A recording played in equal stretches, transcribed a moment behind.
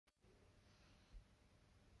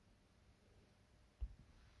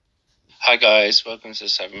Hi guys, welcome to the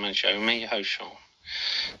 7 Man Show. Me, your host Sean.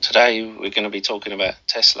 Today we're going to be talking about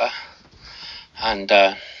Tesla and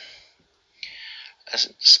a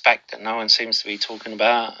spec that no one seems to be talking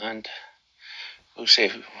about, and we'll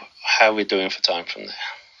see how we're doing for time from there.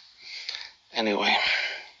 Anyway,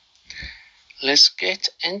 let's get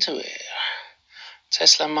into it.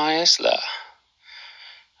 Tesla Maesla.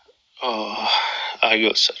 Oh, I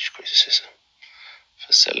got such criticism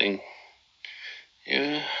for selling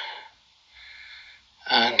you.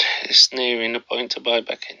 And it's nearing the point to buy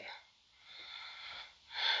back in.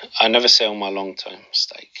 I never sell my long-term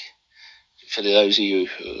stake. For those of you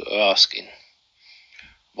who are asking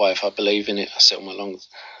why, if I believe in it,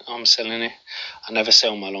 I'm selling it. I never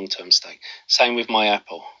sell my long-term stake. Same with my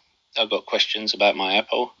Apple. I've got questions about my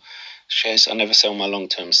Apple shares. I never sell my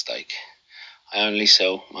long-term stake. I only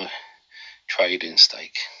sell my trading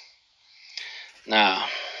stake. Now,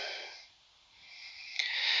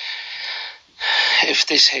 if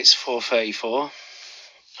this hits 434,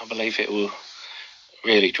 I believe it will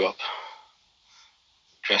really drop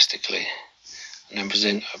drastically and then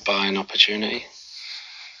present a buying opportunity.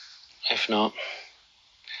 If not,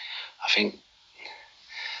 I think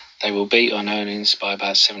they will beat on earnings by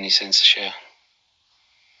about 70 cents a share.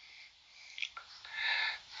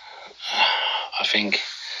 I think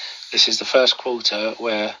this is the first quarter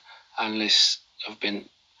where analysts have been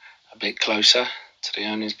a bit closer to the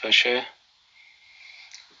earnings per share,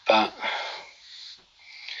 but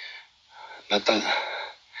that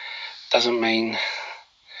doesn't mean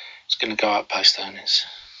it's going to go up post earnings.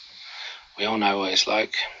 We all know what it's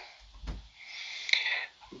like.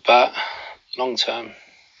 But long term,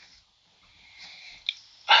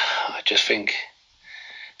 I just think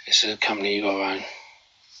this is a company you got to own.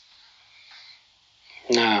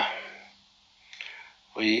 Now,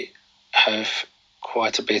 we have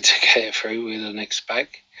quite a bit to get through with the next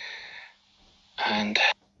spec, and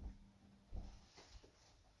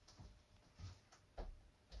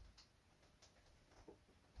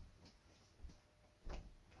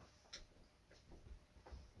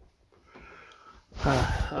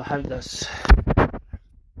I hope that's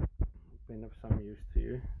been of some use to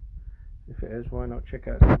you. If it is, why not check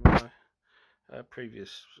out some of my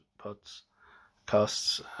previous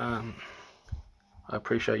podcasts. I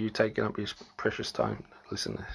appreciate you taking up your precious time to listen to this.